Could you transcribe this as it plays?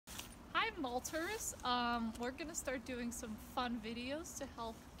Hi Malters, we're going to start doing some fun videos to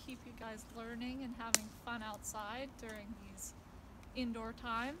help keep you guys learning and having fun outside during these indoor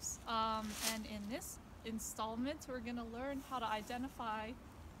times. And in this installment we're going to learn how to identify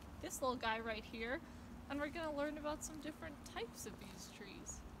this little guy right here, and we're going to learn about some different types of these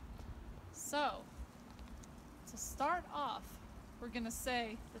trees. So, to start off, we're going to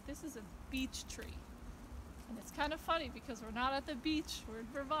say that this is a beech tree. And it's kind of funny because we're not at the beach, we're in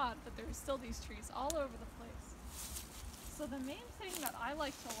Vermont, but there's still these trees all over the place. So the main thing that I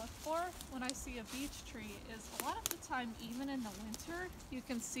like to look for when I see a beech tree is a lot of the time, even in the winter, you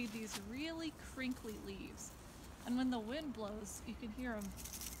can see these really crinkly leaves. And when the wind blows, you can hear them.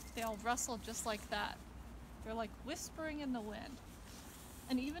 They'll rustle just like that. They're like whispering in the wind.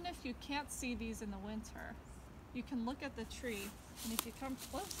 And even if you can't see these in the winter, you can look at the tree, and if you come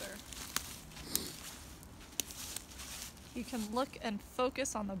closer, you can look and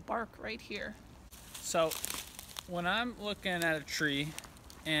focus on the bark right here. So when I'm looking at a tree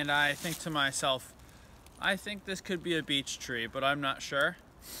and I think to myself, I think this could be a beech tree, but I'm not sure,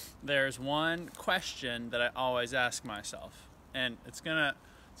 there's one question that I always ask myself, and it's gonna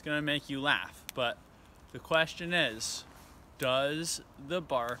make you laugh, but the question is, does the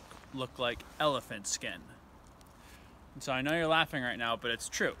bark look like elephant skin? And so I know you're laughing right now, but it's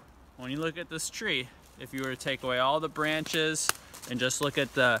true. When you look at this tree, if you were to take away all the branches and just look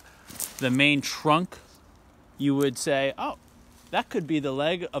at the main trunk, you would say, oh, that could be the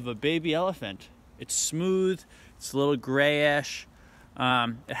leg of a baby elephant. It's smooth, it's a little grayish.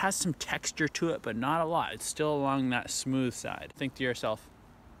 It has some texture to it, but not a lot. It's still along that smooth side. Think to yourself,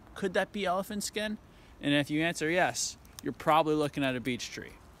 could that be elephant skin? And if you answer yes, you're probably looking at a beech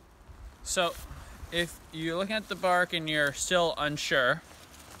tree. So if you're looking at the bark and you're still unsure,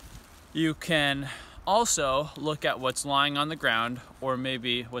 you can also look at what's lying on the ground, or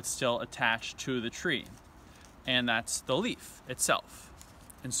maybe what's still attached to the tree, and that's the leaf itself.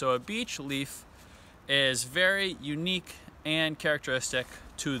 And so a beech leaf is very unique and characteristic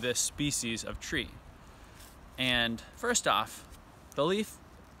to this species of tree. And first off, the leaf,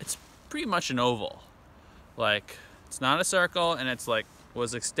 it's pretty much an oval. Like, it's not a circle, and it's like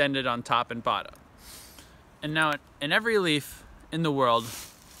was extended on top and bottom. And now in every leaf in the world,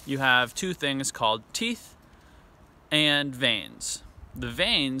 you have two things called teeth and veins. The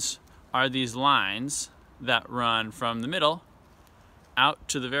veins are these lines that run from the middle out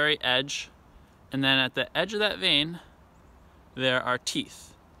to the very edge, and then at the edge of that vein there are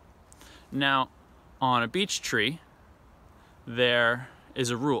teeth. Now on a beech tree there is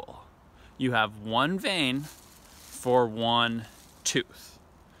a rule. You have one vein for one tooth.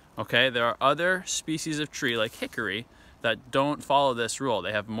 Okay, there are other species of tree like hickory that don't follow this rule.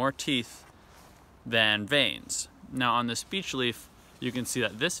 They have more teeth than veins. Now on this beech leaf, you can see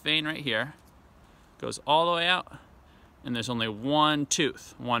that this vein right here goes all the way out, and there's only one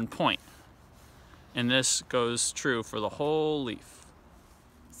tooth, one point. And this goes true for the whole leaf.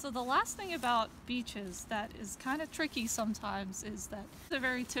 So the last thing about beeches that is kind of tricky sometimes is that it's a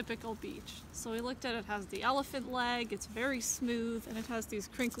very typical beech. So we looked at it, has the elephant leg, it's very smooth, and it has these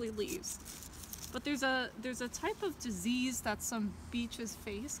crinkly leaves. But there's a type of disease that some beeches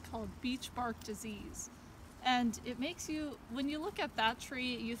face called beech bark disease. And it makes you, when you look at that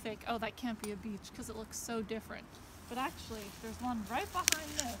tree, you think, oh, that can't be a beech because it looks so different. But actually, there's one right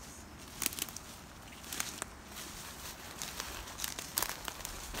behind this.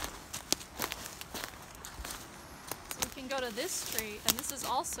 So we can go to this tree, and this is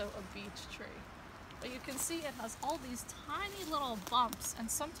also a beech tree. But you can see it has all these tiny little bumps,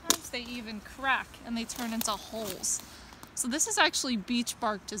 and sometimes they even crack and they turn into holes. So this is actually beech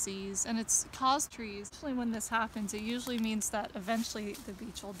bark disease, and it's caused trees. Actually, when this happens, it usually means that eventually the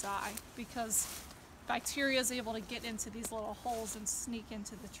beech will die because bacteria is able to get into these little holes and sneak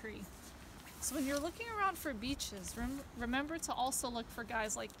into the tree. So when you're looking around for beeches, remember to also look for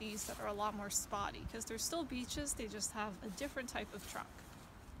guys like these that are a lot more spotty, because they're still beeches, they just have a different type of trunk.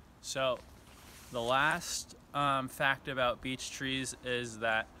 So the last fact about beech trees is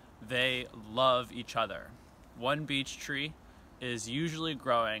that they love each other. One beech tree is usually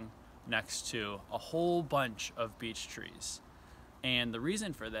growing next to a whole bunch of beech trees. And the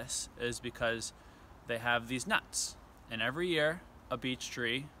reason for this is because they have these nuts. And every year, a beech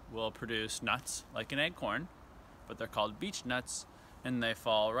tree will produce nuts like an acorn, but they're called beech nuts, and they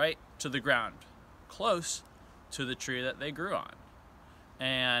fall right to the ground, close to the tree that they grew on.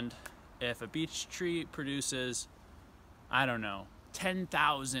 And if a beech tree produces, I don't know,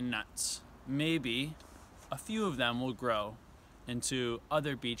 10,000 nuts, maybe a few of them will grow into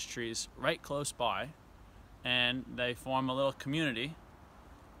other beech trees right close by, and they form a little community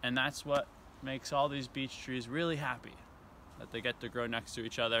And that's what makes all these beech trees really happy, that they get to grow next to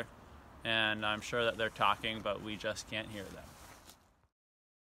each other. And I'm sure that they're talking, but we just can't hear them.